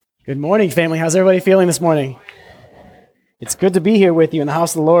Good morning, family. How's everybody feeling this morning? It's good to be here with you in the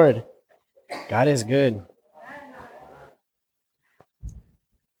house of the Lord. God is good.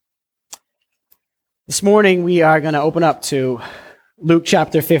 This morning, we are going to open up to Luke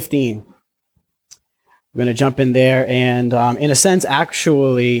chapter 15. We're going to jump in there and, in a sense,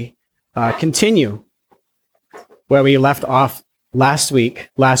 actually continue where we left off last week.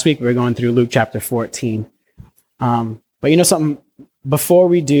 Last week, we were going through Luke chapter 14. But you know something? Before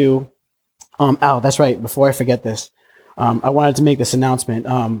we do, that's right. Before I forget this, I wanted to make this announcement.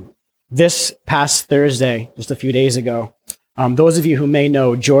 This past Thursday, just a few days ago, those of you who may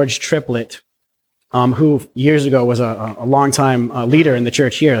know George Triplett, who years ago was a longtime leader in the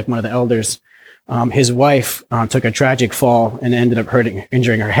church here, like one of the elders, his wife took a tragic fall and ended up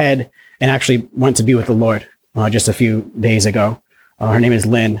injuring her head, and actually went to be with the Lord just a few days ago. Her name is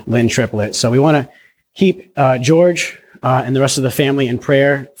Lynn Triplett. So we want to keep George and the rest of the family in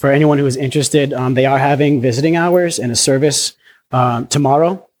prayer. For anyone who is interested, they are having visiting hours and a service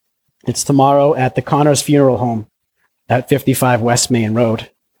tomorrow. It's tomorrow at the Connors Funeral Home at 55 West Main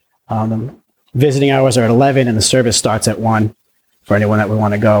Road. The visiting hours are at 11 and the service starts at 1 for anyone that would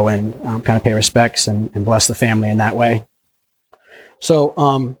want to go and kind of pay respects and bless the family in that way.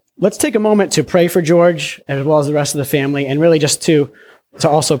 So let's take a moment to pray for George as well as the rest of the family, and really just to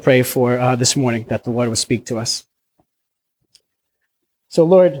also pray for this morning that the Lord would speak to us. So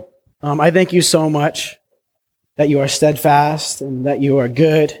Lord, I thank you so much that you are steadfast and that you are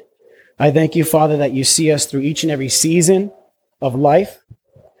good. I thank you, Father, that you see us through each and every season of life.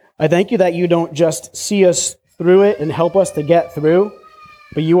 I thank you that you don't just see us through it and help us to get through,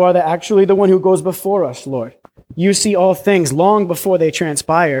 but you are actually the one who goes before us, Lord. You see all things long before they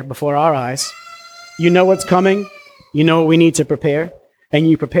transpire before our eyes. You know what's coming. You know what we need to prepare, and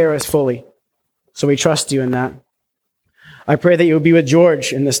you prepare us fully. So we trust you in that. I pray that you will be with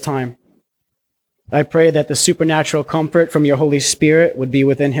George in this time. I pray that the supernatural comfort from your Holy Spirit would be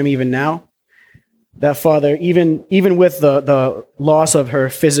within him even now. That, Father, even with the loss of her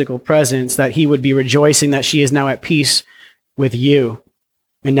physical presence, that he would be rejoicing that she is now at peace with you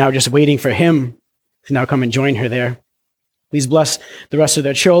and now just waiting for him to now come and join her there. Please bless the rest of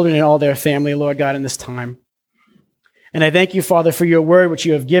their children and all their family, Lord God, in this time. And I thank you, Father, for your word which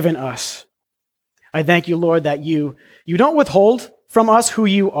you have given us. I thank you, Lord, that you don't withhold from us who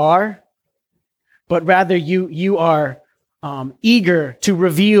you are, but rather you are eager to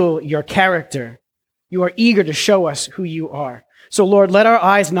reveal your character. You are eager to show us who you are. So, Lord, let our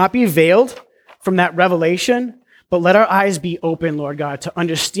eyes not be veiled from that revelation, but let our eyes be open, Lord God, to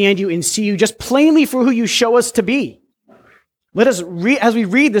understand you and see you just plainly for who you show us to be. Let us, as we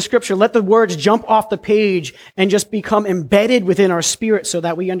read the scripture, let the words jump off the page and just become embedded within our spirit so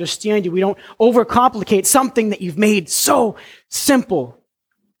that we understand you. We don't overcomplicate something that you've made so simple.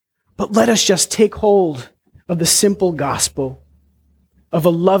 But let us just take hold of the simple gospel of a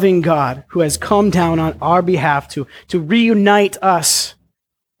loving God who has come down on our behalf to reunite us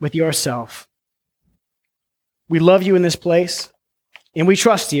with yourself. We love you in this place, and we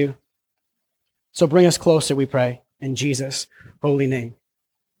trust you. So bring us closer, we pray, in Jesus' holy name.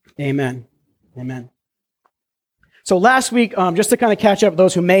 Amen. Amen. So last week, just to kind of catch up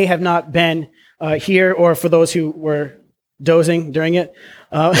those who may have not been here, or for those who were dozing during it,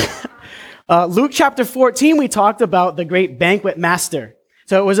 Luke chapter 14, we talked about the great banquet master.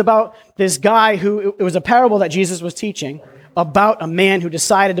 So it was about this guy it was a parable that Jesus was teaching about a man who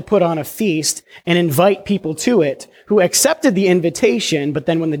decided to put on a feast and invite people to it, who accepted the invitation, but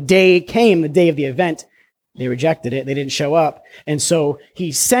then when the day came, the day of the event, they rejected it. They didn't show up. And so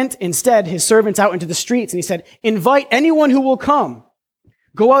he sent instead his servants out into the streets, and he said, invite anyone who will come.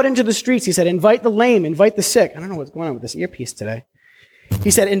 Go out into the streets. He said, invite the lame, invite the sick. I don't know what's going on with this earpiece today.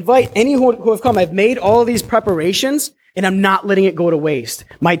 He said, invite anyone who have come. I've made all these preparations, and I'm not letting it go to waste.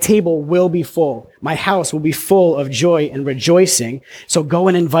 My table will be full. My house will be full of joy and rejoicing. So go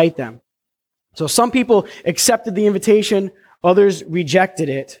and invite them. So some people accepted the invitation. Others rejected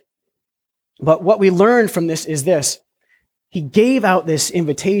it. But what we learned from this is this. He gave out this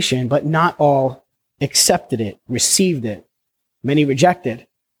invitation, but not all accepted it, received it. Many rejected.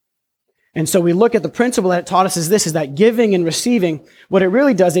 And so we look at the principle that it taught us is this, is that giving and receiving, what it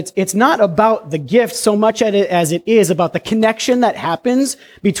really does, it's not about the gift so much as it is about the connection that happens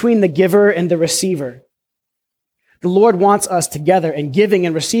between the giver and the receiver. The Lord wants us together, and giving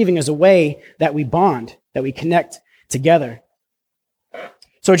and receiving is a way that we bond, that we connect together.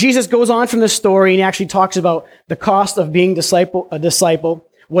 So Jesus goes on from this story, and he actually talks about the cost of being a disciple,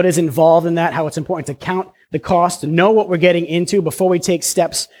 what is involved in that, how it's important to count the cost, to know what we're getting into before we take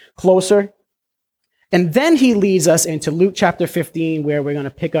steps closer. And then he leads us into Luke chapter 15, where we're going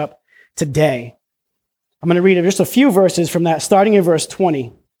to pick up today. I'm going to read just a few verses from that, starting in verse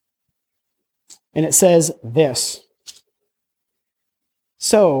 20. And it says this: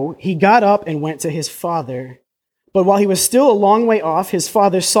 "So he got up and went to his father. But while he was still a long way off, his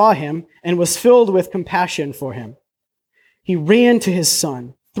father saw him and was filled with compassion for him. He ran to his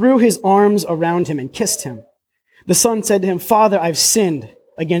son, threw his arms around him, and kissed him. The son said to him, 'Father, I've sinned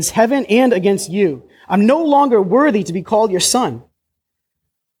against heaven and against you. I'm no longer worthy to be called your son.'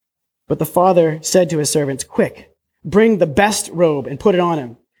 But the father said to his servants, 'Quick, bring the best robe and put it on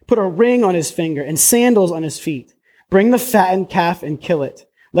him. Put a ring on his finger and sandals on his feet. Bring the fattened calf and kill it.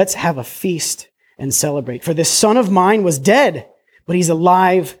 Let's have a feast and celebrate. For this son of mine was dead, but he's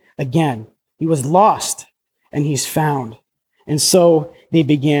alive again. He was lost, and he's found.' And so they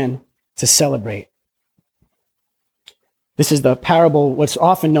began to celebrate." This is the parable, what's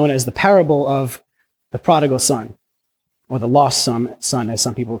often known as the parable of the prodigal son, or the lost son, as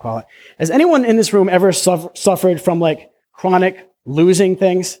some people call it. Has anyone in this room ever suffered from chronic losing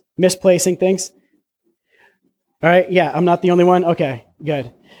things, misplacing things? All right, yeah, I'm not the only one. Okay,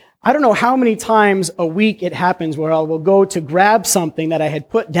 good. I don't know how many times a week it happens where I will go to grab something that I had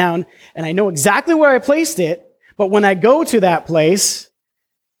put down, and I know exactly where I placed it, but when I go to that place,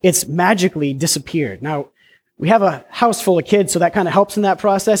 it's magically disappeared. Now, we have a house full of kids, so that kind of helps in that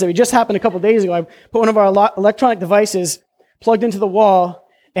process. It just happened a couple days ago. I put one of our electronic devices plugged into the wall,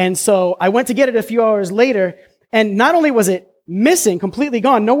 and so I went to get it a few hours later, and not only was it missing, completely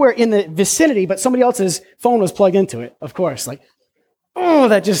gone, nowhere in the vicinity, but somebody else's phone was plugged into it, of course. Oh,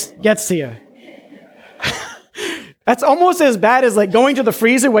 that just gets to you. That's almost as bad as going to the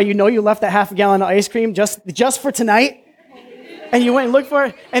freezer where you know you left that half a gallon of ice cream just for tonight, and you went and looked for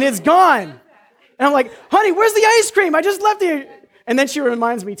it, and it's gone. And I'm like, "Honey, where's the ice cream? I just left it." And then she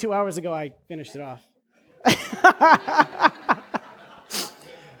reminds me 2 hours ago I finished it off.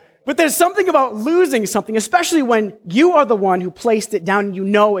 But there's something about losing something, especially when you are the one who placed it down and you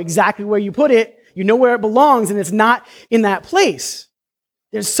know exactly where you put it, you know where it belongs, and it's not in that place.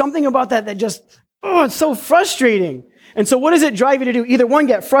 There's something about that just, it's so frustrating. And so what does it drive you to do? Either one,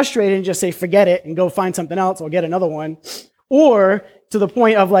 get frustrated and just say, forget it, and go find something else or get another one. Or to the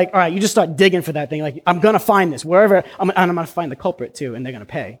point of all right, you just start digging for that thing. I'm going to find this wherever, and I'm going to find the culprit too, and they're going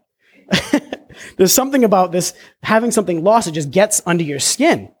to pay. There's something about this, having something lost, it just gets under your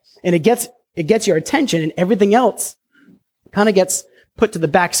skin. And it gets your attention, and everything else kind of gets put to the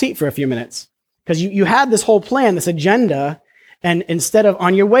back seat for a few minutes. Because you had this whole plan, this agenda, and instead of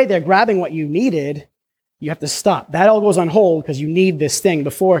on your way there grabbing what you needed, you have to stop. That all goes on hold because you need this thing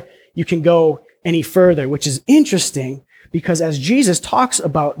before you can go any further, which is interesting because as Jesus talks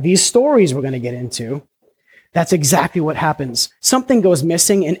about these stories we're going to get into, that's exactly what happens. Something goes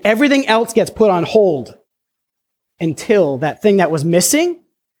missing and everything else gets put on hold until that thing that was missing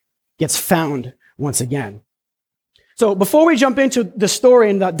gets found once again. So before we jump into the story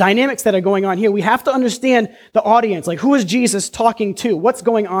and the dynamics that are going on here, we have to understand the audience. Who is Jesus talking to? What's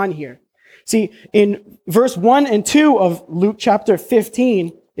going on here? See, in verse 1 and 2 of Luke chapter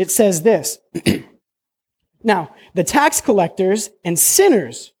 15, it says this. Now, the tax collectors and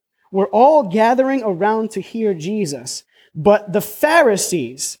sinners were all gathering around to hear Jesus, but the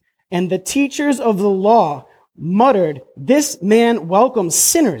Pharisees and the teachers of the law muttered, "This man welcomes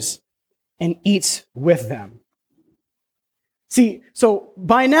sinners and eats with them." See, so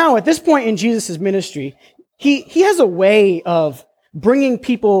by now, at this point in Jesus' ministry, he has a way of bringing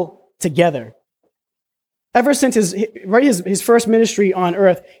people together. Ever since his first ministry on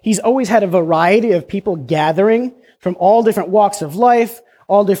earth, he's always had a variety of people gathering from all different walks of life,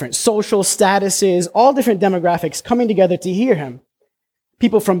 all different social statuses, all different demographics coming together to hear him.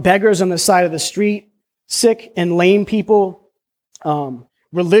 People from beggars on the side of the street, sick and lame people,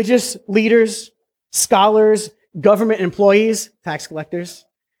 religious leaders, scholars, government employees, tax collectors,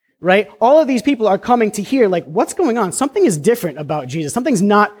 right? All of these people are coming to hear, what's going on? Something is different about Jesus.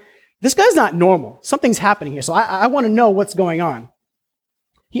 This guy's not normal. Something's happening here. So I want to know what's going on.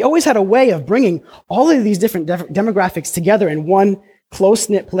 He always had a way of bringing all of these different demographics together in one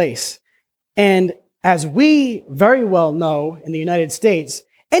close-knit place. And as we very well know in the United States,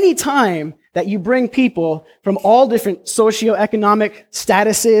 any time that you bring people from all different socioeconomic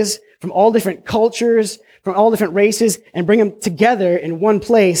statuses, from all different cultures, from all different races, and bring them together in one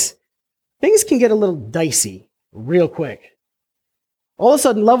place, things can get a little dicey real quick. All of a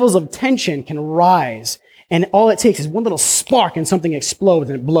sudden, levels of tension can rise, and all it takes is one little spark and something explodes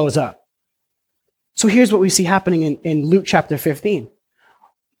and it blows up. So here's what we see happening in Luke chapter 15.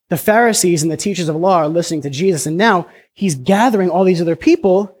 The Pharisees and the teachers of law are listening to Jesus, and now he's gathering all these other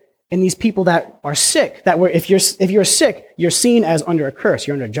people, and these people that are sick, that were, if you're sick, you're seen as under a curse,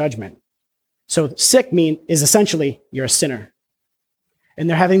 you're under judgment. So sick is essentially you're a sinner. And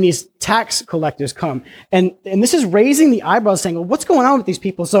they're having these tax collectors come. And this is raising the eyebrows, saying, well, what's going on with these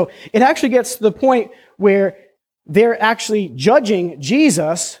people? So it actually gets to the point where they're actually judging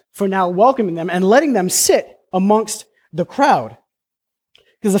Jesus for now welcoming them and letting them sit amongst the crowd.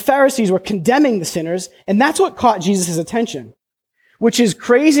 Because the Pharisees were condemning the sinners, and that's what caught Jesus' attention, which is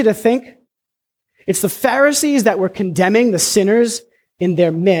crazy to think. It's the Pharisees that were condemning the sinners in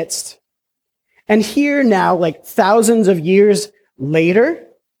their midst. And here now, like thousands of years later,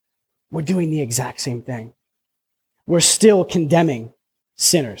 we're doing the exact same thing. We're still condemning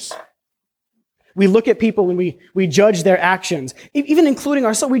sinners. We look at people and we judge their actions, even including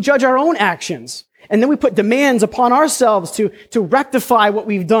ourselves. We judge our own actions. And then we put demands upon ourselves to rectify what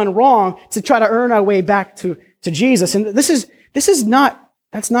we've done wrong, to try to earn our way back to Jesus. And that's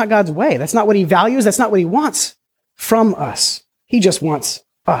not God's way. That's not what he values. That's not what he wants from us. He just wants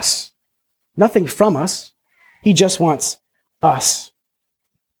us. Nothing from us. He just wants us.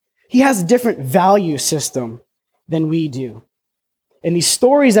 He has a different value system than we do. And these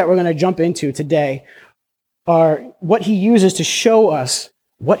stories that we're going to jump into today are what he uses to show us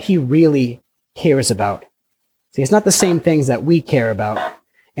what he really cares about. See, it's not the same things that we care about,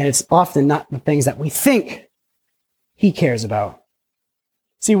 and it's often not the things that we think he cares about.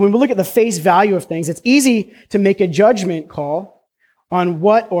 See, when we look at the face value of things, it's easy to make a judgment call on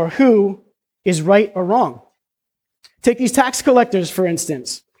what or who is right or wrong. Take these tax collectors, for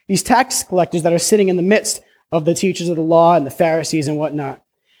instance. These tax collectors that are sitting in the midst of the teachers of the law and the Pharisees and whatnot.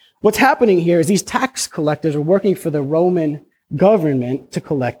 What's happening here is these tax collectors are working for the Roman government to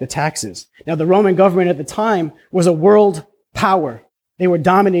collect the taxes. Now, the Roman government at the time was a world power. They were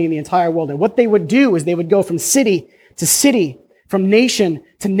dominating the entire world. And what they would do is they would go from city to city, from nation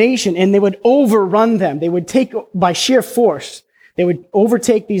to nation, and they would overrun them. They would take, by sheer force, they would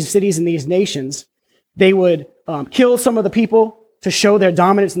overtake these cities and these nations. They would kill some of the people to show their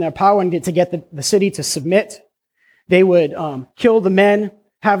dominance and their power and to get the city to submit. They would kill the men,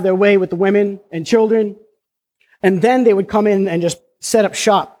 have their way with the women and children. And then they would come in and just set up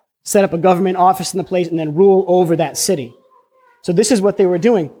shop, set up a government office in the place, and then rule over that city. So this is what they were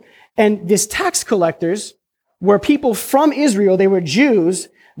doing. And these tax collectors were people from Israel. They were Jews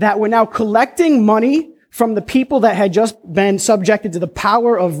that were now collecting money from the people that had just been subjected to the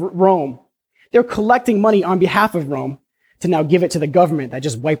power of Rome. They're collecting money on behalf of Rome to now give it to the government that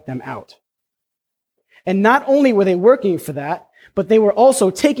just wiped them out. And not only were they working for that, but they were also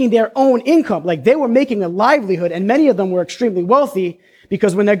taking their own income. Like they were making a livelihood, and many of them were extremely wealthy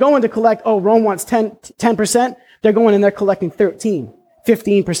because when they're going to collect, Rome wants 10%, they're going and they're collecting 13,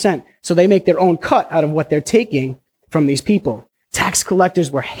 15%. So they make their own cut out of what they're taking from these people. Tax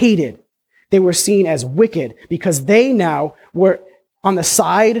collectors were hated. They were seen as wicked because they now were on the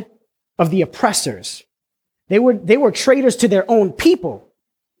side of the oppressors. They were traitors to their own people.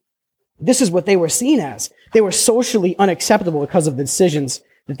 This is what they were seen as. They were socially unacceptable because of the decisions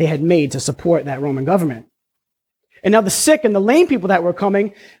that they had made to support that Roman government. And now the sick and the lame people that were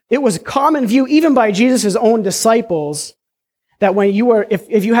coming, it was a common view, even by Jesus' own disciples, that when you were,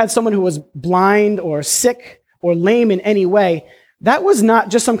 if you had someone who was blind or sick or lame in any way, that was not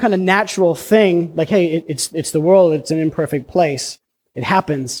just some kind of natural thing, like, hey, it's the world, it's an imperfect place. It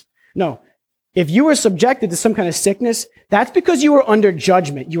happens. No. If you were subjected to some kind of sickness, that's because you were under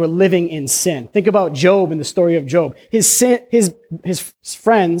judgment. You were living in sin. Think about Job and the story of Job. His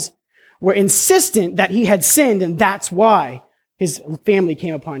friends were insistent that he had sinned, and that's why his family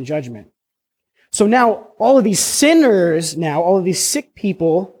came upon judgment. So now all of these sinners, all of these sick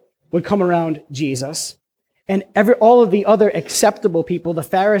people would come around Jesus, and all of the other acceptable people, the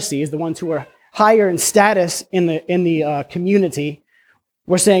Pharisees, the ones who were higher in status in the community,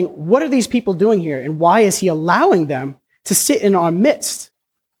 were saying, what are these people doing here? And why is he allowing them to sit in our midst?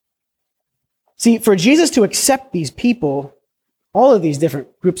 See, for Jesus to accept these people, all of these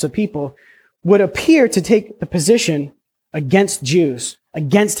different groups of people, would appear to take the position against Jews,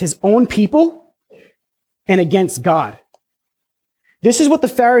 against his own people, and against God. This is what the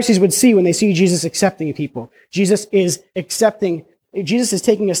Pharisees would see when they see Jesus accepting people. Jesus is taking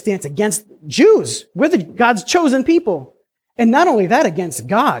a stance against Jews. We're God's chosen people. And not only that, against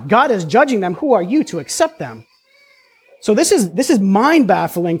God. God is judging them. Who are you to accept them? So this is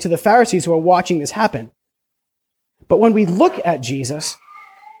mind-baffling to the Pharisees who are watching this happen. But when we look at Jesus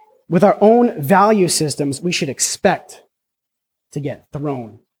with our own value systems, we should expect to get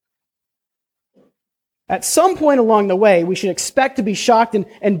thrown. At some point along the way, we should expect to be shocked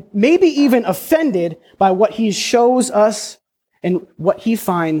and maybe even offended by what he shows us and what he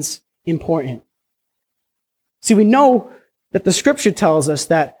finds important. See, we know that the scripture tells us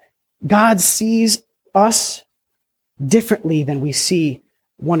that God sees us differently than we see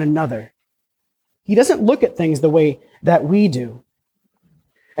one another. He doesn't look at things the way that we do.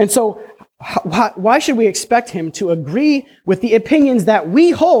 And so why should we expect him to agree with the opinions that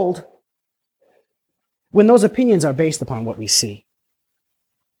we hold when those opinions are based upon what we see?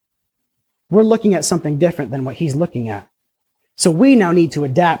 We're looking at something different than what he's looking at. So we now need to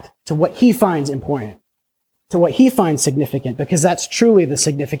adapt to what he finds important, to what he finds significant, because that's truly the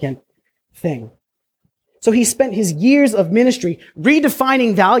significant thing. So he spent his years of ministry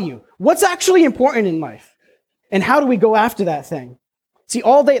redefining value. What's actually important in life? And how do we go after that thing? See,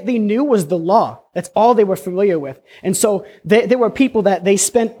 all they knew was the law. That's all they were familiar with. And so there were people that they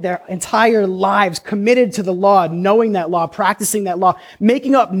spent their entire lives committed to the law, knowing that law, practicing that law,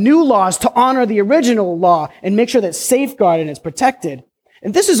 making up new laws to honor the original law and make sure that it's safeguarded and it's protected.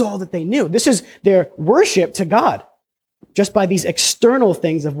 And this is all that they knew. This is their worship to God, just by these external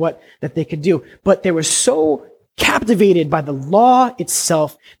things of what that they could do. But they were so captivated by the law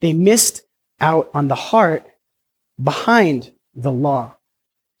itself, they missed out on the heart behind the law.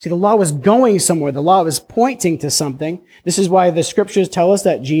 See, the law was going somewhere. The law was pointing to something. This is why the scriptures tell us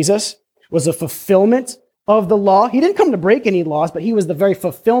that Jesus was a fulfillment of the law. He didn't come to break any laws, but he was the very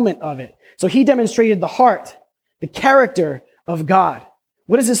fulfillment of it. So he demonstrated the heart, the character of God.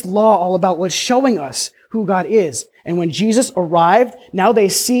 What is this law all about? Well, it's showing us who God is. And when Jesus arrived, now they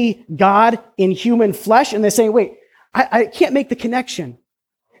see God in human flesh, and they're saying, wait, I can't make the connection.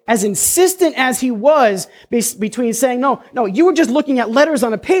 As insistent as he was between saying, no, you were just looking at letters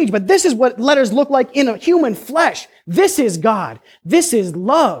on a page, but this is what letters look like in a human flesh. This is God. This is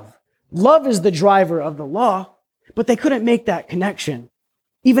love. Love is the driver of the law, but they couldn't make that connection.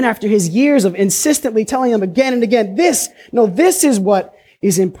 Even after his years of insistently telling them again and again, this is what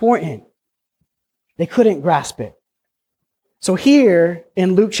is important. They couldn't grasp it. So here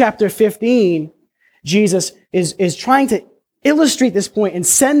in Luke chapter 15, Jesus is trying to illustrate this point and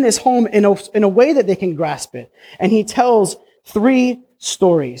send this home in a way that they can grasp it. And he tells 3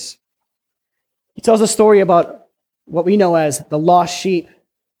 stories. He tells a story about what we know as the lost sheep,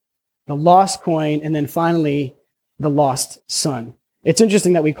 the lost coin, and then finally the lost son. It's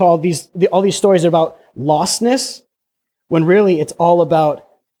interesting that we call all these stories are about lostness, when really it's all about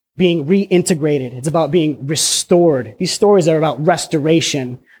being reintegrated. It's about being restored. These stories are about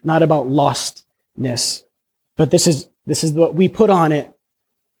restoration, not about lostness. But this is what we put on it,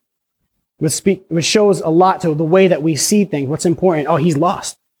 which shows a lot to the way that we see things. What's important? Oh, he's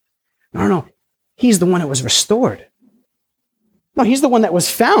lost. No. He's the one that was restored. No, he's the one that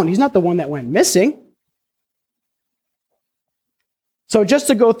was found. He's not the one that went missing. So just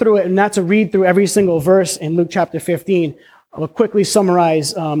to go through it and not to read through every single verse in Luke chapter 15, I'll quickly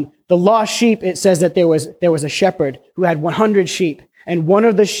summarize. The lost sheep, it says that there was a shepherd who had 100 sheep, and one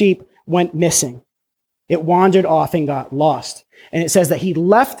of the sheep went missing. It wandered off and got lost. And it says that he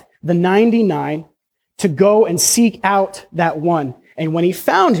left the 99 to go and seek out that one. And when he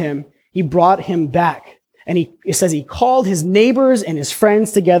found him, he brought him back. And it says he called his neighbors and his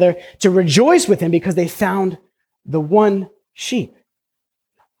friends together to rejoice with him because they found the one sheep.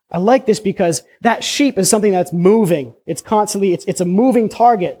 I like this because that sheep is something that's moving. It's constantly, it's a moving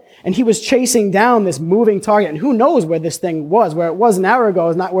target. And he was chasing down this moving target. And who knows where this thing was? Where it was an hour ago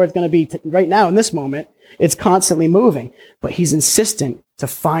is not where it's going to be right now in this moment. It's constantly moving. But he's insistent to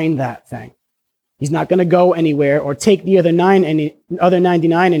find that thing. He's not going to go anywhere or take the other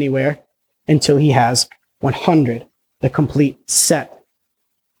 99 anywhere until he has 100, the complete set.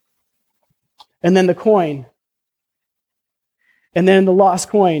 And then the coin. And then the lost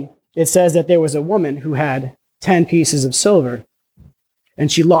coin, it says that there was a woman who had 10 pieces of silver, and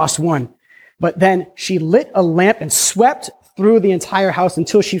she lost one. But then she lit a lamp and swept through the entire house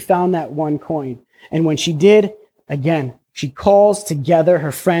until she found that one coin. And when she did, again, she calls together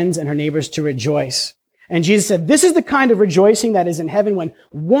her friends and her neighbors to rejoice. And Jesus said, this is the kind of rejoicing that is in heaven when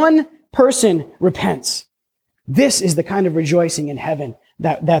one person repents. This is the kind of rejoicing in heaven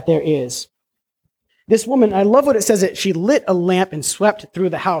that there is. This woman, I love what it says, that she lit a lamp and swept through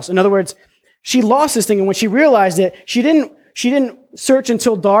the house. In other words, she lost this thing, and when she realized it, she didn't search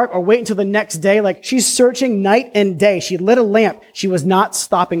until dark or wait until the next day. Like, she's searching night and day. She lit a lamp. She was not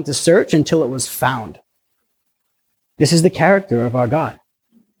stopping to search until it was found. This is the character of our God.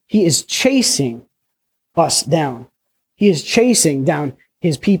 He is chasing us down. He is chasing down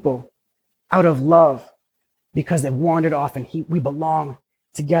his people out of love because they've wandered off, and we belong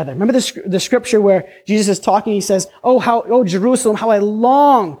together. Remember the scripture where Jesus is talking, he says, oh Jerusalem, how I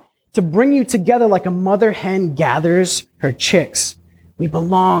long to bring you together like a mother hen gathers her chicks. We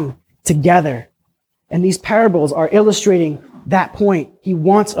belong together. And these parables are illustrating that point. He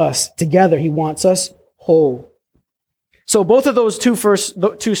wants us together. He wants us whole. So both of those two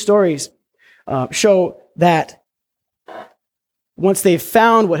stories show that once they've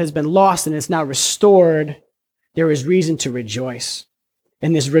found what has been lost and it's now restored, there is reason to rejoice.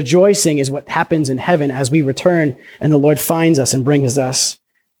 And this rejoicing is what happens in heaven as we return and the Lord finds us and brings us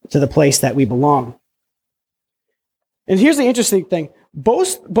to the place that we belong. And here's the interesting thing.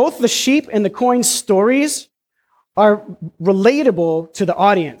 Both the sheep and the coin stories are relatable to the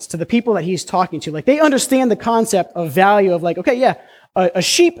audience, to the people that he's talking to. Like, they understand the concept of value of like, okay, yeah, a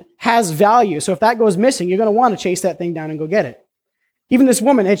sheep has value. So if that goes missing, you're going to want to chase that thing down and go get it. Even this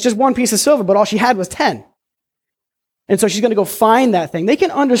woman, it's just one piece of silver, but all she had was 10. And so she's going to go find that thing. They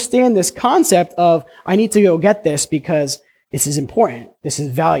can understand this concept of, I need to go get this because this is important. This is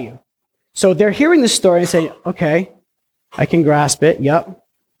value. So they're hearing this story and saying, okay, I can grasp it. Yep. And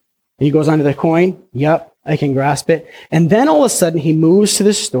he goes on to the coin. Yep, I can grasp it. And then all of a sudden he moves to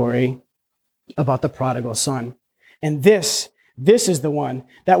this story about the prodigal son. And this is the one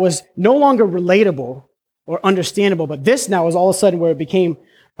that was no longer relatable or understandable, but this now is all of a sudden where it became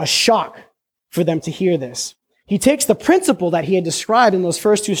a shock for them to hear this. He takes the principle that he had described in those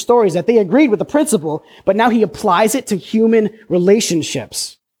first two stories, that they agreed with the principle, but now he applies it to human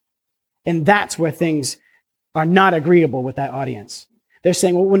relationships. And that's where things are not agreeable with that audience. They're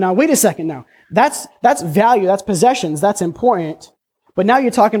saying, well, now, wait a second now. That's value, that's possessions, that's important. But now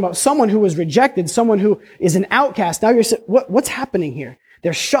you're talking about someone who was rejected, someone who is an outcast. Now you're saying, what's happening here?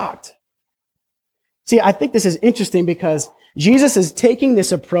 They're shocked. See, I think this is interesting because Jesus is taking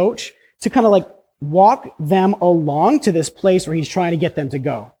this approach to kind of like walk them along to this place where he's trying to get them to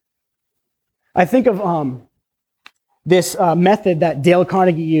go. I think of this method that Dale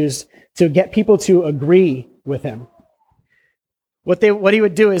Carnegie used to get people to agree with him. What he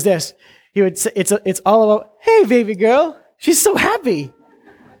would do is this. He would say, it's all about, hey, baby girl, she's so happy.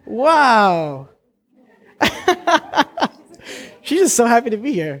 Wow. She's just so happy to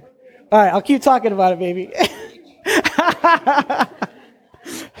be here. All right, I'll keep talking about it, baby.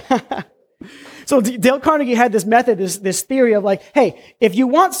 So Dale Carnegie had this method, this theory of like, hey, if you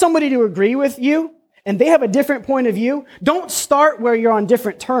want somebody to agree with you and they have a different point of view, don't start where you're on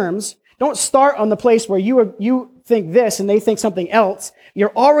different terms. Don't start on the place where you think this and they think something else.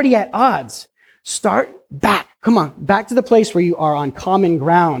 You're already at odds. Start back. Come on, back to the place where you are on common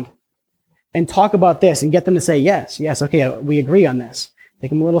ground and talk about this and get them to say, yes, okay, we agree on this. Take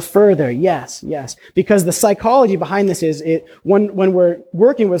them a little further. Yes. Because the psychology behind this is when we're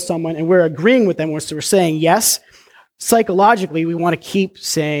working with someone and we're agreeing with them, we're saying yes, psychologically, we want to keep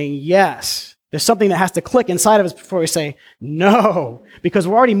saying yes. There's something that has to click inside of us before we say no, because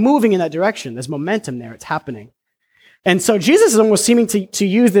we're already moving in that direction. There's momentum there. It's happening. And so Jesus is almost seeming to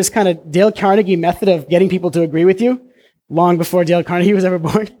use this kind of Dale Carnegie method of getting people to agree with you long before Dale Carnegie was ever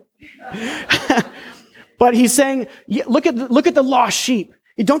born. But he's saying, look at the lost sheep.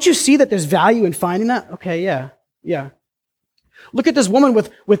 Don't you see that there's value in finding that? Okay, yeah. Look at this woman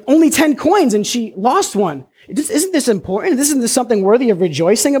with only 10 coins and she lost one. Isn't this important? Isn't this something worthy of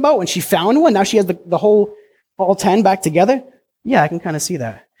rejoicing about when she found one? Now she has all 10 back together? Yeah, I can kind of see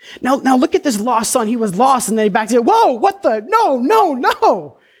that. Now look at this lost son. He was lost and then he back to it. Whoa, what the?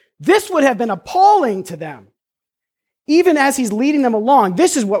 No. This would have been appalling to them. Even as he's leading them along,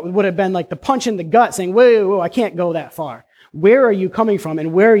 this is what would have been like the punch in the gut saying, whoa, I can't go that far. Where are you coming from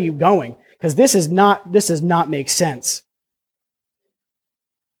and where are you going? Because this does not make sense.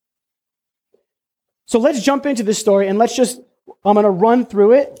 So let's jump into this story and I'm going to run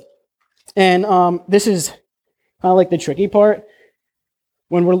through it. And this is kind of like the tricky part.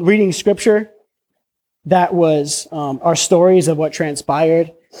 When we're reading scripture, that was our stories of what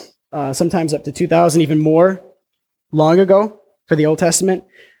transpired, sometimes up to 2,000, even more long ago for the Old Testament.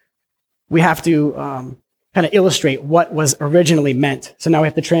 We have to kind of illustrate what was originally meant. So now we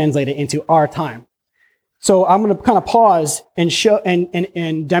have to translate it into our time. So I'm going to kind of pause and show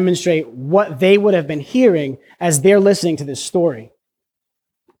and demonstrate what they would have been hearing as they're listening to this story.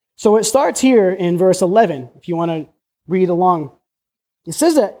 So it starts here in verse 11, if you want to read along. It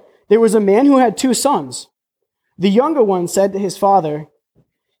says that there was a man who had 2 sons. The younger one said to his father,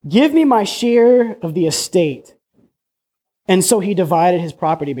 "Give me my share of the estate." And so he divided his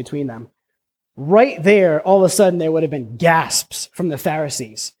property between them. Right there, all of a sudden, there would have been gasps from the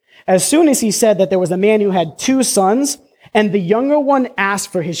Pharisees. As soon as he said that there was a man who had 2 sons, and the younger one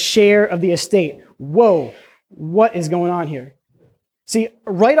asked for his share of the estate. Whoa, what is going on here? See,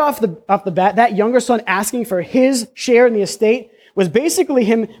 right off the bat, that younger son asking for his share in the estate was basically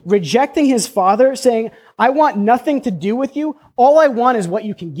him rejecting his father, saying, I want nothing to do with you. All I want is what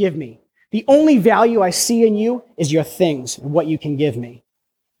you can give me. The only value I see in you is your things and what you can give me.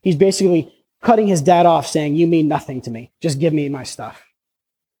 He's basically cutting his dad off, saying, you mean nothing to me. Just give me my stuff.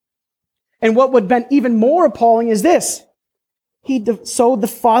 And what would have been even more appalling is this. So the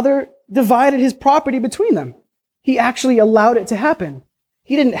father divided his property between them. He actually allowed it to happen.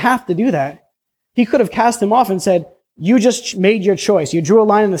 He didn't have to do that. He could have cast him off and said, you just made your choice. You drew a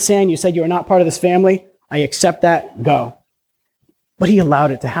line in the sand. You said you are not part of this family. I accept that. Go. But he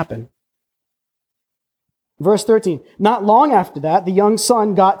allowed it to happen. Verse 13, not long after that, the young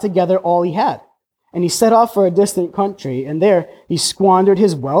son got together all he had, and he set off for a distant country, and there he squandered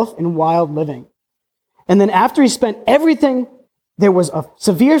his wealth in wild living. And then after he spent everything, there was a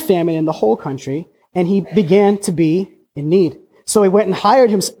severe famine in the whole country, and he began to be in need. So he went and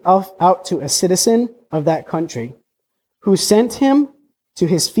hired himself out to a citizen of that country, who sent him to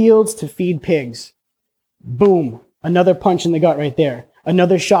his fields to feed pigs. Boom, another punch in the gut right there.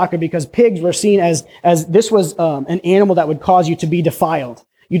 Another shocker, because pigs were seen as this was an animal that would cause you to be defiled.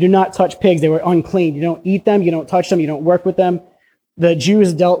 You do not touch pigs. They were unclean. You don't eat them. You don't touch them. You don't work with them. The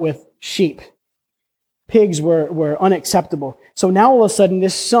Jews dealt with sheep. Pigs were unacceptable. So now all of a sudden,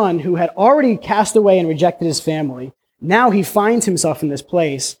 this son who had already cast away and rejected his family, now he finds himself in this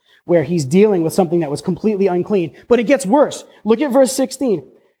place where he's dealing with something that was completely unclean. But it gets worse. Look at verse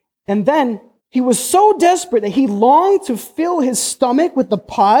 16. And then he was so desperate that he longed to fill his stomach with the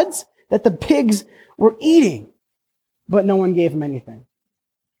pods that the pigs were eating, but no one gave him anything.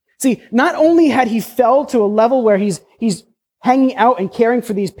 See, not only had he fell to a level where he's hanging out and caring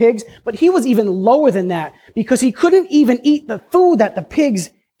for these pigs, but he was even lower than that because he couldn't even eat the food that the pigs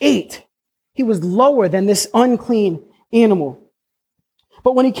ate. He was lower than this unclean animal.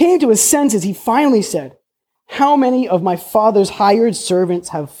 But when he came to his senses, he finally said, how many of my father's hired servants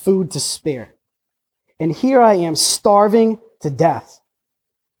have food to spare? And here I am starving to death.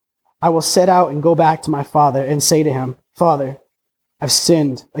 I will set out and go back to my father and say to him, Father, I've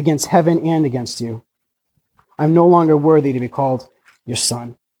sinned against heaven and against you. I'm no longer worthy to be called your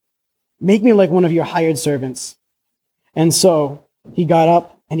son. Make me like one of your hired servants. And so he got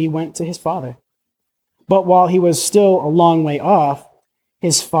up and he went to his father. But while he was still a long way off,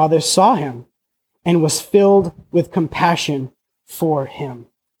 his father saw him and was filled with compassion for him.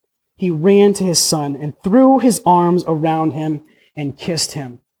 He ran to his son and threw his arms around him and kissed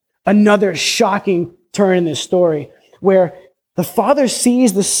him. Another shocking turn in this story where the father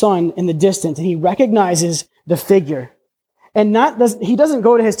sees the son in the distance and he recognizes the figure. And he doesn't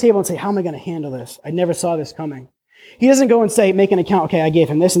go to his table and say, how am I going to handle this? I never saw this coming. He doesn't go and say, make an account. Okay, I gave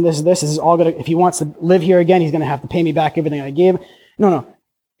him this and this and this. This is all good. If he wants to live here again, he's going to have to pay me back everything I gave. No.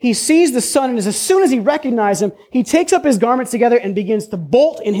 He sees the son, and as soon as he recognizes him, he takes up his garments together and begins to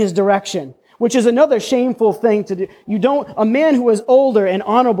bolt in his direction, which is another shameful thing to do. A man who is older and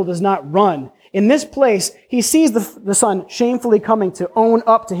honorable does not run. In this place, he sees the son shamefully coming to own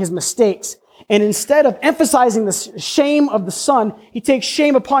up to his mistakes. And instead of emphasizing the shame of the son, he takes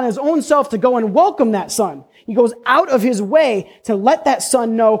shame upon his own self to go and welcome that son. He goes out of his way to let that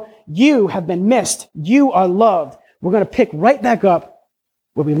son know, you have been missed. You are loved. We're going to pick right back up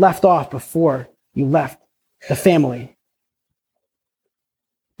where we left off before you left the family.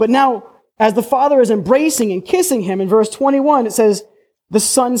 But now, as the father is embracing and kissing him, in verse 21, it says, the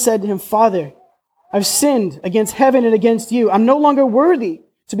son said to him, Father, I've sinned against heaven and against you. I'm no longer worthy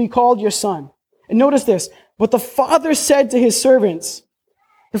to be called your son. And notice this, but the father said to his servants,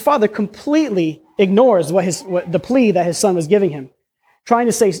 the father completely ignores the plea that his son was giving him, trying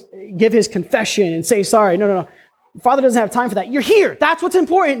to give his confession and say sorry. No. Father doesn't have time for that. You're here. That's what's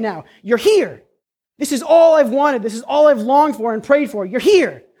important now. You're here. This is all I've wanted. This is all I've longed for and prayed for. You're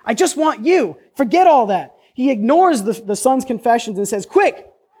here. I just want you. Forget all that. He ignores the son's confessions and says, quick,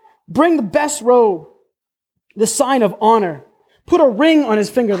 bring the best robe, the sign of honor. Put a ring on his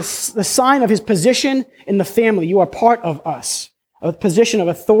finger, the sign of his position in the family. You are part of us, a position of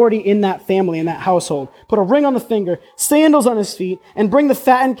authority in that family, in that household. Put a ring on the finger, sandals on his feet, and bring the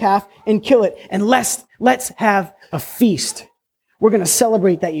fattened calf and kill it. And let's have a feast. We're going to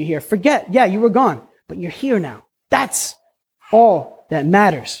celebrate that you're here. Forget, you were gone, but you're here now. That's all that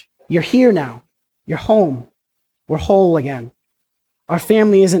matters. You're here now. You're home. We're whole again. Our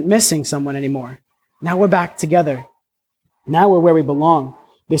family isn't missing someone anymore. Now we're back together. Now we're where we belong.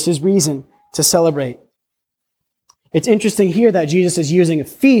 This is reason to celebrate. It's interesting here that Jesus is using a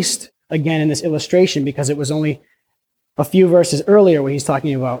feast again in this illustration because it was only a few verses earlier where he's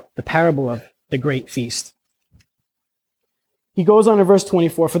talking about the parable of the great feast. He goes on to verse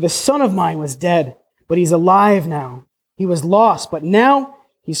 24, for this son of mine was dead, but he's alive now. He was lost, but now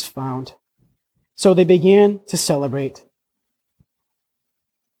he's found. So they began to celebrate.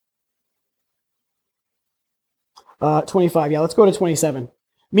 25, let's go to 27.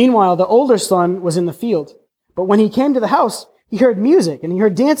 Meanwhile, the older son was in the field, but when he came to the house, he heard music and he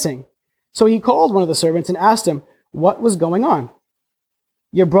heard dancing. So he called one of the servants and asked him what was going on.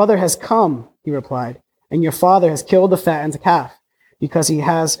 Your brother has come, he replied, and your father has killed the fattened calf because he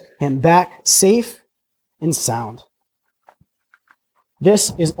has him back safe and sound.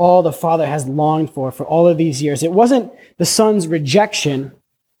 This is all the father has longed for all of these years. It wasn't the son's rejection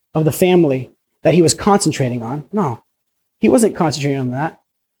of the family that he was concentrating on. No, he wasn't concentrating on that.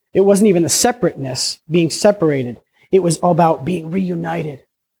 It wasn't even the separateness, being separated. It was all about being reunited.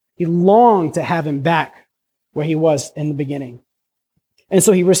 He longed to have him back where he was in the beginning. And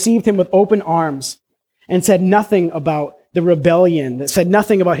so he received him with open arms and said nothing about the rebellion, that said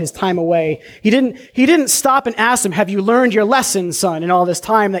nothing about his time away. He didn't stop and ask him, have you learned your lesson, son, in all this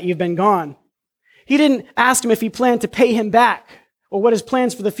time that you've been gone? He didn't ask him if he planned to pay him back or what his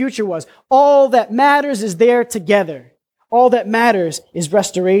plans for the future was. All that matters is there together. All that matters is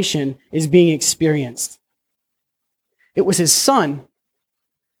restoration is being experienced. It was his son.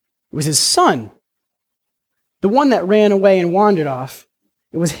 It was his son, the one that ran away and wandered off.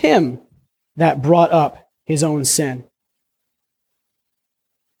 It was him that brought up his own sin.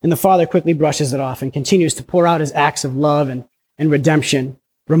 And the father quickly brushes it off and continues to pour out his acts of love and redemption,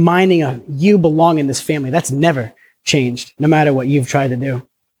 reminding of you belong in this family. That's never changed, no matter what you've tried to do.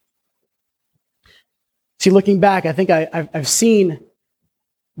 See, looking back, I think I've seen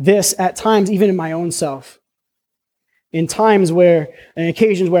this at times, even in my own self. In times where, in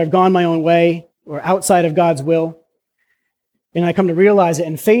occasions where I've gone my own way or outside of God's will, and I come to realize it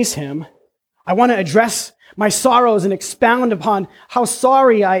and face him, I want to address my sorrows and expound upon how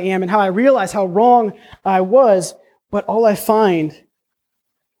sorry I am and how I realize how wrong I was. But all I find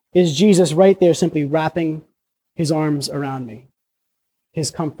is Jesus right there simply wrapping his arms around me,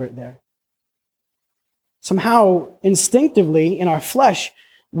 his comfort there. Somehow, instinctively, in our flesh,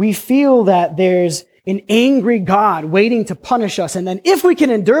 we feel that there's an angry God waiting to punish us. And then if we can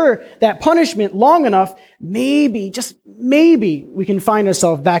endure that punishment long enough, maybe, just maybe, we can find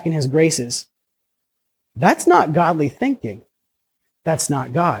ourselves back in his graces. That's not godly thinking. That's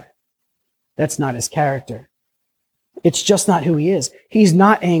not God. That's not his character. It's just not who he is. He's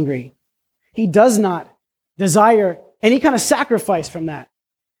not angry. He does not desire any kind of sacrifice from that.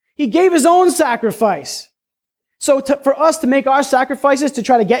 He gave his own sacrifice. So for us to make our sacrifices to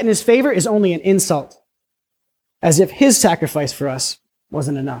try to get in his favor is only an insult, as if his sacrifice for us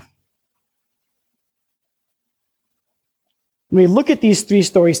wasn't enough. When we look at these three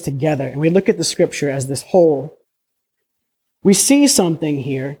stories together and we look at the scripture as this whole, we see something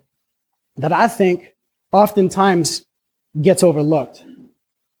here that I think oftentimes gets overlooked.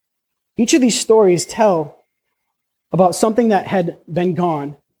 Each of these stories tell about something that had been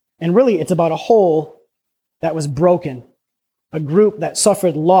gone, and really it's about a whole that was broken, a group that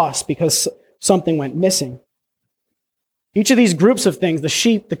suffered loss because something went missing. Each of these groups of things, the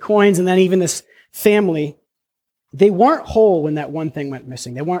sheep, the coins, and then even this family, they weren't whole when that one thing went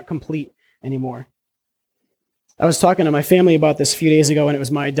missing. They weren't complete anymore. I was talking to my family about this a few days ago, and it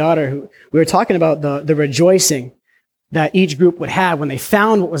was my daughter who we were talking about the rejoicing that each group would have when they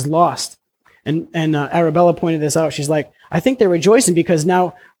found what was lost. And Arabella pointed this out. She's like, I think they're rejoicing because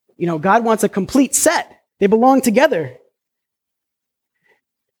now, God wants a complete set. They belong together.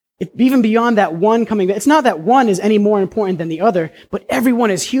 Even beyond that one coming back, it's not that one is any more important than the other, but everyone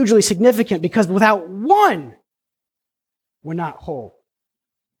is hugely significant because without one, we're not whole.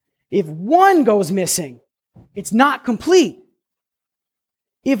 If one goes missing, it's not complete.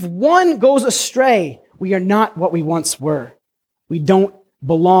 If one goes astray, we are not what we once were. We don't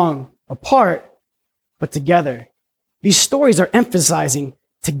belong apart, but together. These stories are emphasizing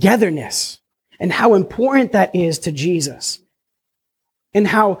togetherness and how important that is to Jesus. And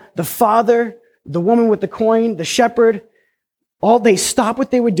how the father, the woman with the coin, the shepherd, all they stopped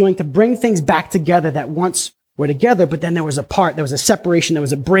what they were doing to bring things back together that once were together, but then there was a part, there was a separation, there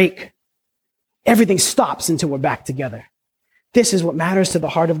was a break. Everything stops until we're back together. This is what matters to the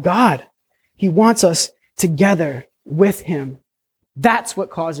heart of God. He wants us together with him. That's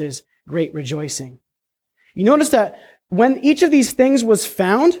what causes great rejoicing. You notice that when each of these things was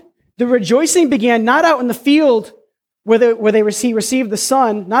found, the rejoicing began not out in the field where they received the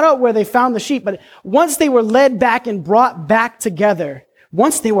son, not out where they found the sheep, but once they were led back and brought back together,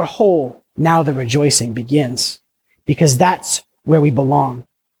 once they were whole, now the rejoicing begins because that's where we belong.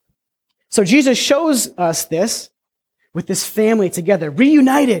 So Jesus shows us this with this family together,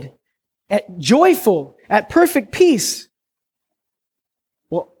 reunited, joyful, at perfect peace.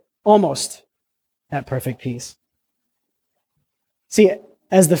 almost at perfect peace. See,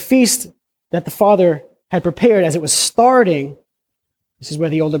 as the feast that the father had prepared, as it was starting, this is where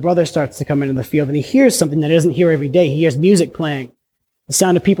the older brother starts to come into the field, and he hears something that he doesn't hear every day. He hears music playing, the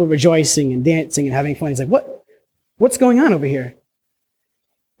sound of people rejoicing and dancing and having fun. He's like, what's going on over here?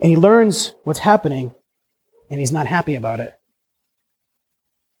 And he learns what's happening, and he's not happy about it.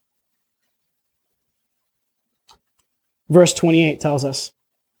 Verse 28 tells us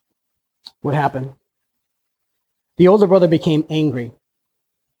what happened. The older brother became angry.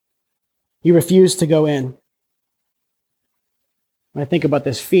 He refused to go in. When I think about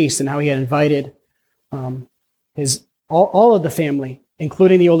this feast and how he had invited all of the family,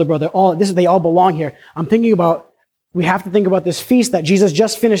 including the older brother, they all belong here. I'm thinking about, we have to think about this feast that Jesus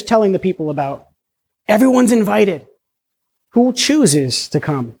just finished telling the people about. Everyone's invited. Who chooses to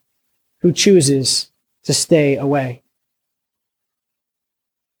come? Who chooses to stay away?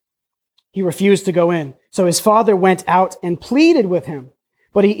 He refused to go in. So his father went out and pleaded with him.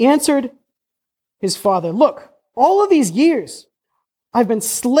 But he answered his father, "Look, all of these years I've been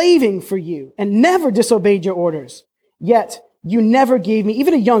slaving for you and never disobeyed your orders. Yet you never gave me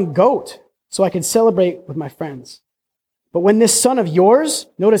even a young goat so I could celebrate with my friends. But when this son of yours,"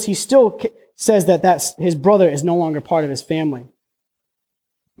 notice he still says that his brother is no longer part of his family.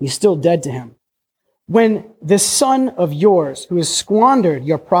 He's still dead to him. "When this son of yours who has squandered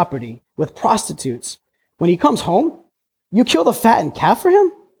your property with prostitutes, when he comes home, you kill the fattened calf for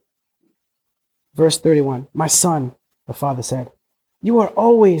him?" Verse 31, "My son," the father said, "you are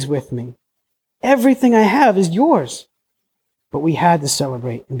always with me. Everything I have is yours. But we had to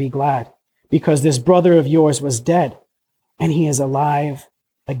celebrate and be glad because this brother of yours was dead and he is alive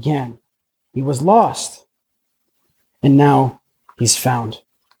again. He was lost and now he's found."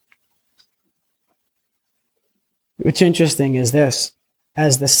 What's interesting is this.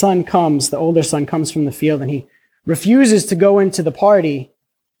 As the son comes, the older son comes from the field and he refuses to go into the party,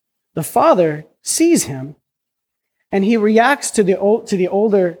 the father sees him and he reacts to the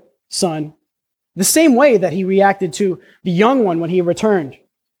older son the same way that he reacted to the young one when he returned.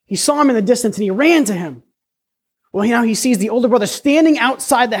 He saw him in the distance and he ran to him. Well, now he sees the older brother standing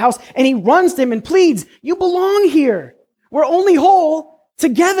outside the house and he runs to him and pleads, "You belong here. We're only whole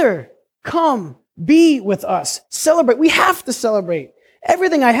together. Come, be with us. Celebrate. We have to celebrate.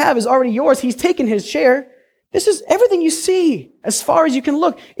 Everything I have is already yours." He's taken his share. This is everything you see as far as you can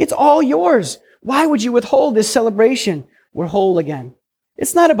look. It's all yours. Why would you withhold this celebration? We're whole again.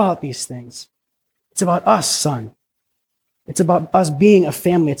 It's not about these things. It's about us, son. It's about us being a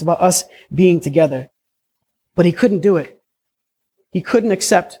family. It's about us being together. But he couldn't do it. He couldn't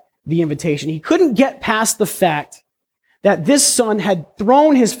accept the invitation. He couldn't get past the fact that this son had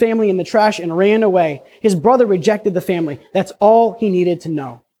thrown his family in the trash and ran away. His brother rejected the family. That's all he needed to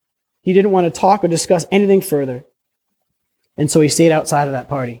know. He didn't want to talk or discuss anything further. And so he stayed outside of that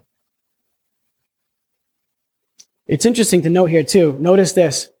party. It's interesting to note here too. Notice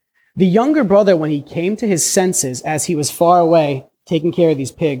this. The younger brother, when he came to his senses as he was far away taking care of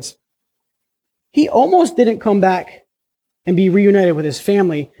these pigs, he almost didn't come back and be reunited with his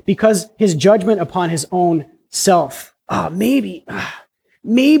family because his judgment upon his own self. Maybe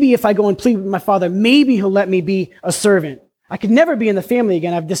if I go and plead with my father, maybe he'll let me be a servant. I could never be in the family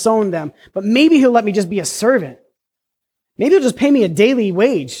again. I've disowned them. But maybe he'll let me just be a servant. Maybe he'll just pay me a daily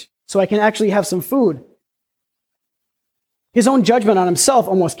wage so I can actually have some food. His own judgment on himself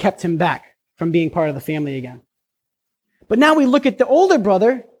almost kept him back from being part of the family again. But now we look at the older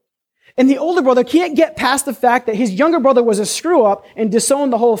brother, and the older brother can't get past the fact that his younger brother was a screw-up and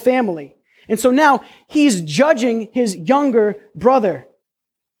disowned the whole family. And so now he's judging his younger brother.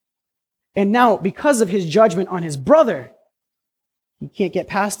 And now, because of his judgment on his brother, he can't get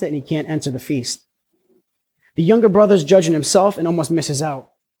past it and he can't enter the feast. The younger brother's judging himself and almost misses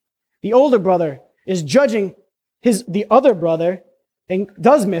out. The older brother is judging the other brother and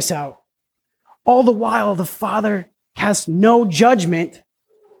does miss out. All the while, the father has no judgment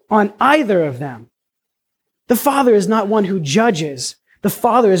on either of them. The father is not one who judges. The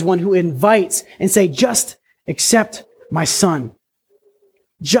father is one who invites and say, "Just accept my son.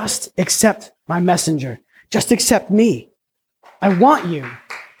 Just accept my messenger. Just accept me. I want you.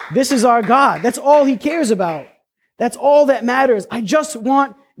 This is our God." That's all he cares about. That's all that matters. I just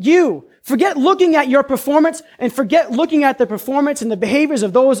want you. Forget looking at your performance and forget looking at the performance and the behaviors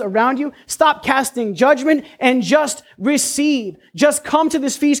of those around you. Stop casting judgment and just receive. Just come to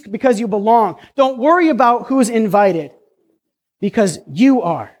this feast because you belong. Don't worry about who's invited because you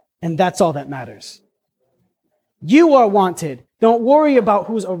are, and that's all that matters. You are wanted Don't worry about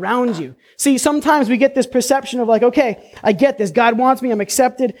who's around you. See, sometimes we get this perception of like, okay, I get this. God wants me. I'm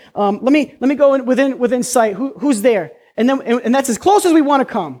accepted. Let me go in within sight. Who's there? And that's as close as we want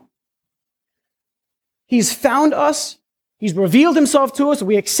to come. He's found us. He's revealed himself to us.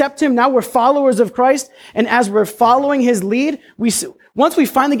 We accept him. Now we're followers of Christ. And as we're following his lead, once we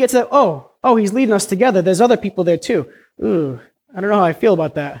finally get to that, oh, he's leading us together. There's other people there too. Ooh, I don't know how I feel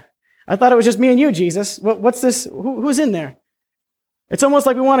about that. I thought it was just me and you, Jesus. What's this? Who's in there? It's almost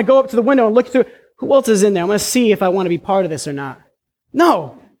like we want to go up to the window and look through. Who else is in there? I'm going to see if I want to be part of this or not.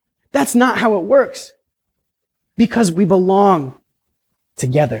 No, that's not how it works. Because we belong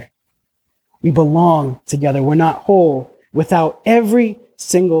together. We belong together. We're not whole without every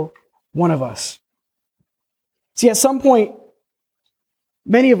single one of us. See, at some point,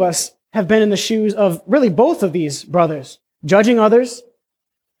 many of us have been in the shoes of really both of these brothers, judging others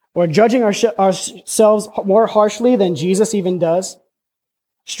or judging ourselves more harshly than Jesus even does,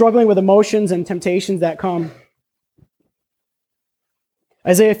 struggling with emotions and temptations that come.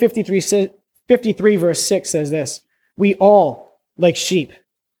 Isaiah 53 verse 6 says this, "We all, like sheep,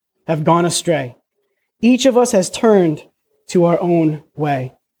 have gone astray. Each of us has turned to our own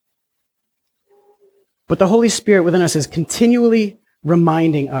way." But the Holy Spirit within us is continually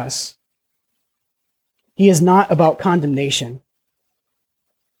reminding us he is not about condemnation.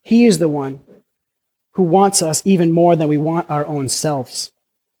 He is the one who wants us even more than we want our own selves.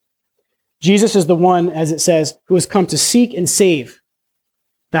 Jesus is the one, as it says, who has come to seek and save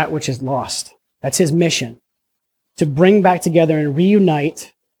that which is lost. That's his mission, to bring back together and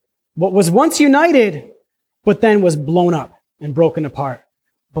reunite what was once united, but then was blown up and broken apart,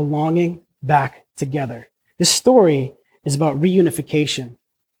 belonging back together. This story is about reunification.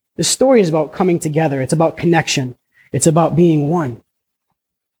 This story is about coming together. It's about connection. It's about being one.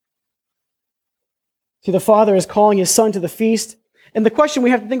 See, the Father is calling his Son to the feast. And the question we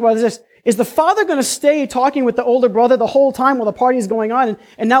have to think about is this: is the Father going to stay talking with the older brother the whole time while the party is going on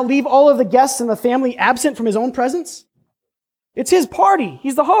and now leave all of the guests and the family absent from his own presence? It's his party.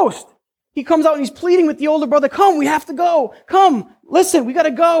 He's the host. He comes out and he's pleading with the older brother, "Come, we have to go. Come, listen, we got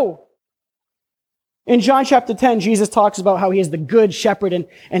to go." In John chapter 10, Jesus talks about how he is the good shepherd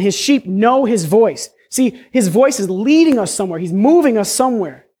and his sheep know his voice. See, his voice is leading us somewhere. He's moving us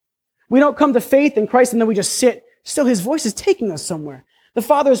somewhere. We don't come to faith in Christ and then we just sit. Still, his voice is taking us somewhere. The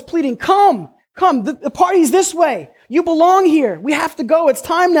Father is pleading, come, the party's this way. You belong here. We have to go. It's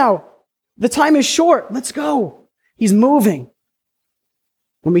time now. The time is short. Let's go. He's moving.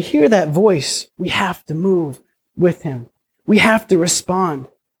 When we hear that voice, we have to move with him. We have to respond.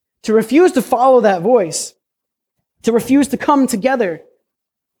 To refuse to follow that voice, to refuse to come together,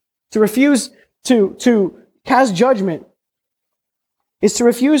 to refuse to cast judgment, is to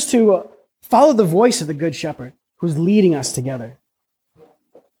refuse to follow the voice of the Good Shepherd who's leading us together.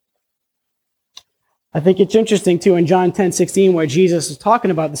 I think it's interesting too in John 10:16 where Jesus is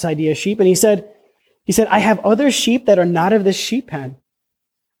talking about this idea of sheep, and he said, "I have other sheep that are not of this sheep pen.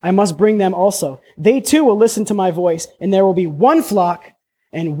 I must bring them also. They too will listen to my voice, and there will be one flock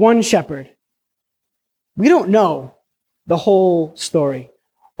and one shepherd." We don't know the whole story.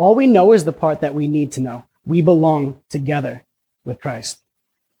 All we know is the part that we need to know. We belong together with Christ.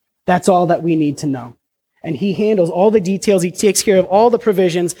 That's all that we need to know. And he handles all the details. He takes care of all the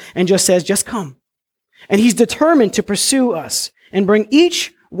provisions and just says, just come. And he's determined to pursue us and bring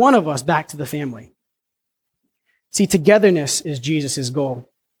each one of us back to the family. See, togetherness is Jesus' goal.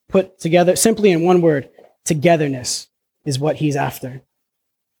 Put together, simply in one word, togetherness is what he's after.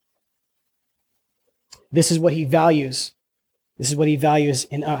 This is what he values. This is what he values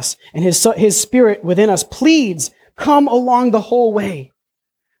in us. And his spirit within us pleads, come along the whole way.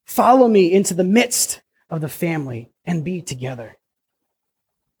 Follow me into the midst of the family and be together.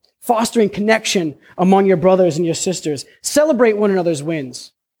 Fostering connection among your brothers and your sisters. Celebrate one another's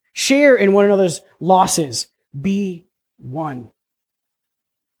wins. Share in one another's losses. Be one.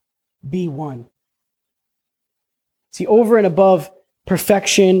 Be one. See, over and above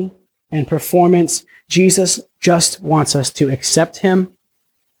perfection and performance, Jesus just wants us to accept him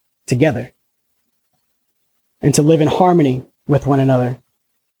together and to live in harmony with one another.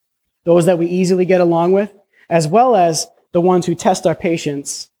 Those that we easily get along with, as well as the ones who test our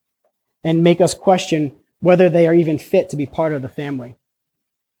patience and make us question whether they are even fit to be part of the family,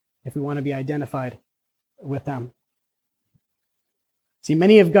 if we want to be identified with them. See,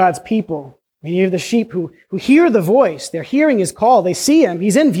 many of God's people, many of the sheep who hear the voice, they're hearing his call, they see him,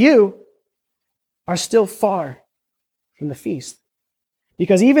 he's in view, are still far from the feast.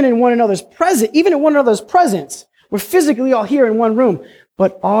 Because even in one another's presence, we're physically all here in one room,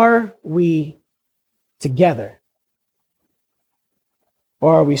 but are we together?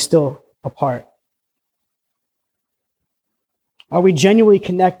 or are we still apart? Are we genuinely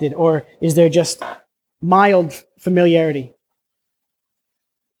connected, or is there just mild familiarity?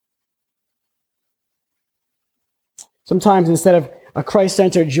 Sometimes instead of a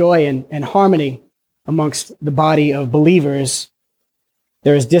Christ-centered joy and harmony amongst the body of believers,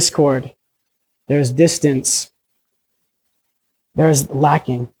 there is discord, there is distance, there is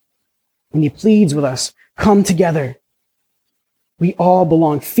lacking. And he pleads with us, come together. We all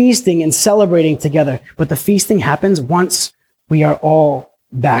belong, feasting and celebrating together. But the feasting happens once we are all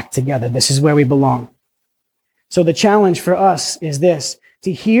back together. This is where we belong. So the challenge for us is this,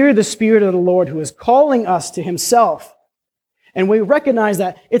 to hear the Spirit of the Lord who is calling us to himself. And we recognize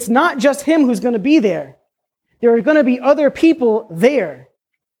that it's not just him who's going to be there. There are going to be other people there.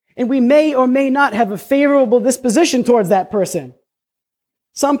 And we may or may not have a favorable disposition towards that person.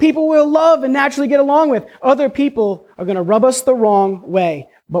 Some people we'll love and naturally get along with. Other people are going to rub us the wrong way.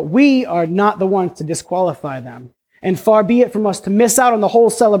 But we are not the ones to disqualify them. And far be it from us to miss out on the whole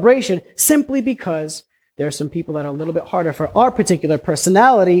celebration simply because there are some people that are a little bit harder for our particular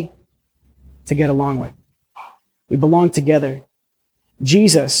personality to get along with. We belong together.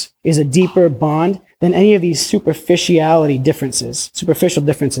 Jesus is a deeper bond than any of these superficial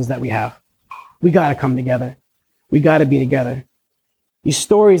differences that we have. We got to come together. We got to be together. These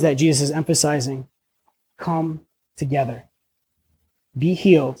stories that Jesus is emphasizing, come together. Be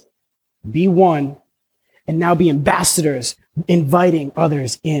healed. Be one. And now be ambassadors, inviting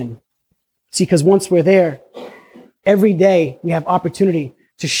others in. See, because once we're there, every day we have opportunity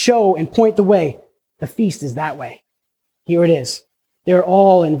to show and point the way. The feast is that way. Here it is. They're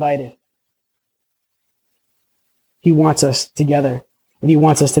all invited. He wants us together, and he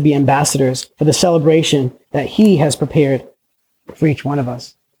wants us to be ambassadors for the celebration that he has prepared for each one of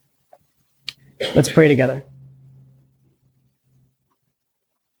us. Let's pray together.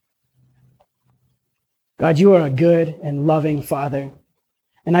 God, you are a good and loving Father.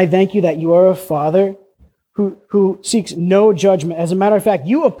 And I thank you that you are a Father who seeks no judgment. As a matter of fact,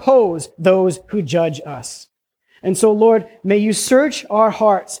 you oppose those who judge us. And so, Lord, may you search our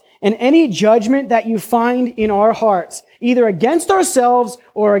hearts, and any judgment that you find in our hearts, either against ourselves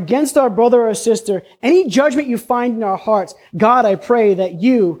or against our brother or sister, any judgment you find in our hearts, God, I pray that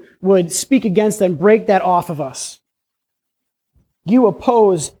you would speak against and break that off of us. You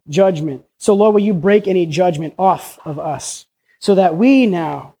oppose judgment. So, Lord, will you break any judgment off of us so that we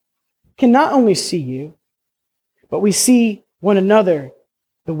now can not only see you, but we see one another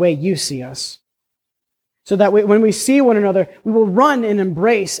the way you see us. So that when we see one another, we will run and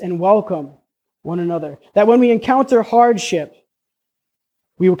embrace and welcome one another. That when we encounter hardship,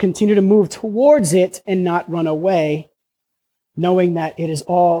 we will continue to move towards it and not run away, knowing that it is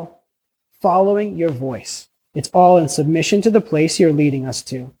all following your voice. It's all in submission to the place you're leading us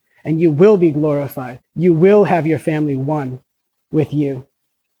to. And you will be glorified. You will have your family one with you.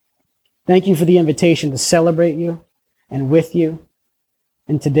 Thank you for the invitation to celebrate you and with you.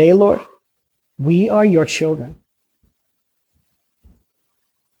 And today, Lord, we are your children.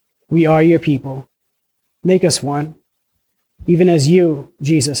 We are your people. Make us one, even as you,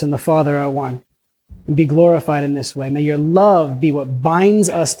 Jesus, and the Father are one. And be glorified in this way. May your love be what binds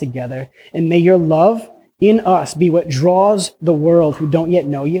us together, and may your love in us be what draws the world who don't yet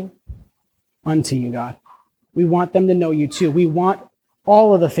know you unto you, God. We want them to know you too. We want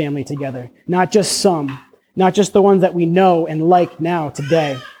all of the family together, not just some, not just the ones that we know and like now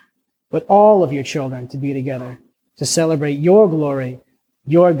today, but all of your children to be together, to celebrate your glory,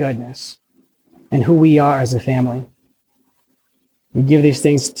 your goodness, and who we are as a family. We give these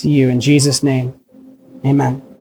things to you in Jesus' name. Amen.